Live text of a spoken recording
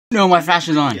No, my flash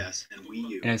is on. Yes, and Wii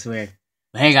U. That's weird.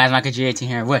 But hey guys, Michael G18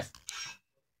 here with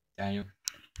Daniel,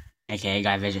 aka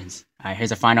Guy Visions. Alright, here's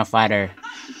the final fighter.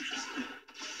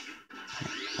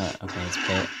 Okay, let's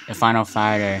play it. The final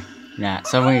fighter. Yeah,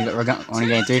 so we're only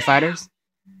getting 3 fighters?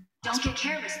 Don't get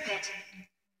careless, Pit.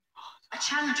 A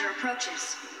challenger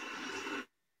approaches.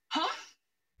 Huh?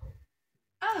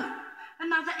 Oh,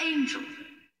 another angel.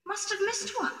 Must have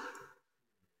missed one.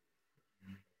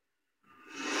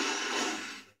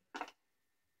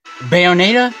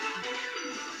 Bayonetta?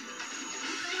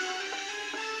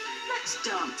 Let's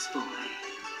dance, boy.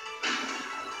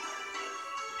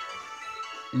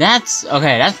 That's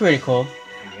okay, that's pretty cool.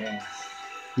 Yeah.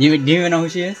 Do you even know who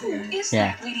she is? Who is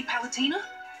Yeah. that, Lady Palatina?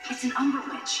 It's an Umbra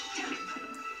Witch.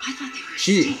 I thought they were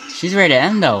She's ready to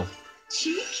end though.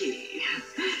 cheeky.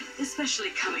 Especially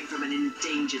coming from an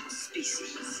endangered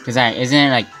species. Cause isn't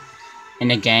it like in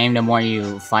the game, the more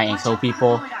you fight and kill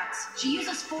people,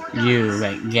 you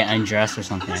like get undressed or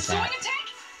something like that.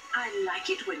 I like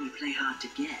it when you play hard to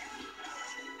get.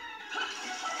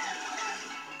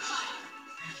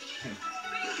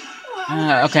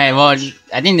 Okay, well,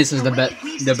 I think this is the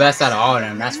best out of all of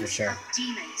them, that's for sure.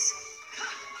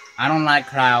 I don't like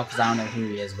Cryo because I don't know who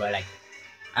he is, but like,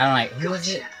 I don't like, who is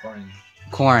it?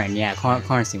 Corrin, yeah,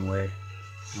 Corrin seems weird.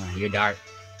 You're dark.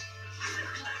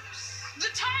 The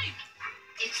time!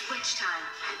 It's witch time.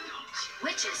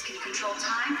 Witches can control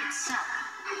time itself.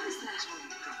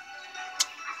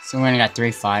 So we only got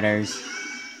 3 fighters.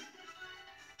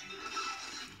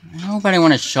 Nobody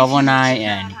want a Shovel Knight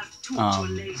and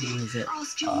who is it?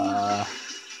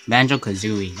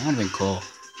 Banjo-Kazooie. That would've been cool.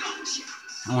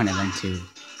 I wanted them too.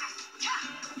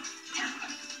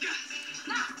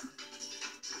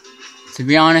 To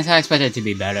be honest, I expected it to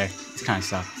be better. This kind of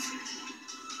sucks.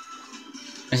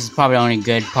 This is probably the only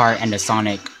good part, and the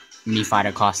Sonic Mii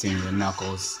Fighter costumes with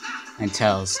Knuckles and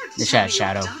Tails. They should have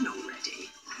Shadow.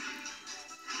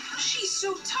 She's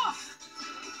so tough.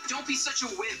 Don't be such a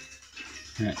wimp.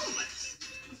 Yeah.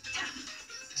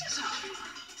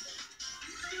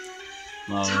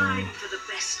 Whoa. Time for the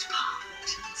best part.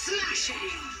 Smashing.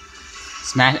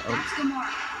 Smash. That's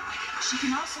Gamora. She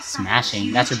can also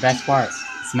Smashing. That's your best part.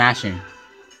 Smashing.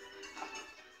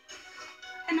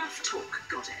 Enough talk,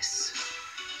 goddess.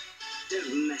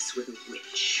 Don't mess with a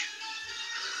witch.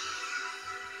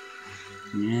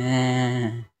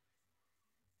 Yeah.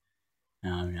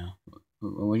 Oh no.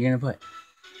 What are you gonna put?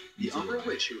 The Umbra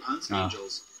Witch who hunts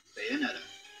angels, Bayonetta.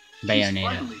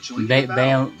 Bayonetta.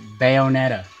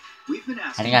 We've been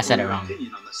asking I think I said for it your wrong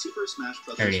opinion on the Super Smash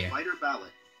Bros. Earlier. Fighter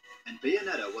ballot, and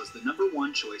Bayonetta was the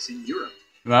 #1 choice in Europe.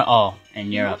 Well, oh,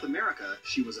 in Europe. North America,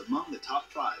 she was among the top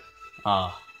 5.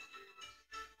 Oh.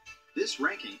 This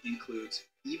ranking includes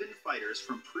even fighters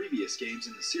from previous games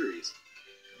in the series.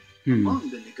 Hmm. Among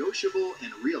the negotiable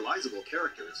and realizable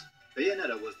characters,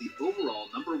 Bayonetta was the overall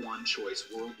 #1 choice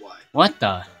worldwide. What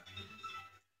the?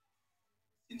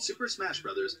 In Super Smash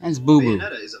Bros., That's boo-boo.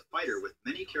 Bayonetta is a fighter with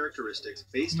many characteristics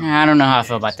based on... Yeah, I don't know how I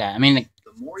feel about that. I mean, like,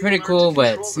 The more you pretty learn cool, to but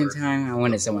at the control same her, time, I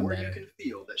wanted the someone more better. you can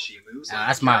feel that she moves Nah, like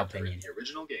that's a my character opinion. in the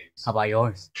original games. How about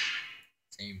yours?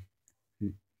 Same.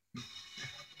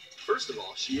 First of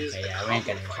all, she is Okay, a yeah, we ain't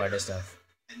gonna combo record this fighter. stuff.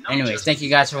 And not Anyways, just thank you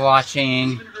guys for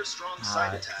watching. even her strong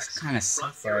side It's attacks, kind of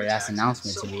sucked front air for last attacks, and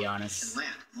announcement, so to be on, honest. can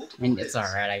land I multiple mean, it's hits.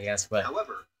 alright, I guess, but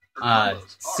However, her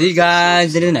see combos you are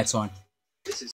guys in the so next one. This is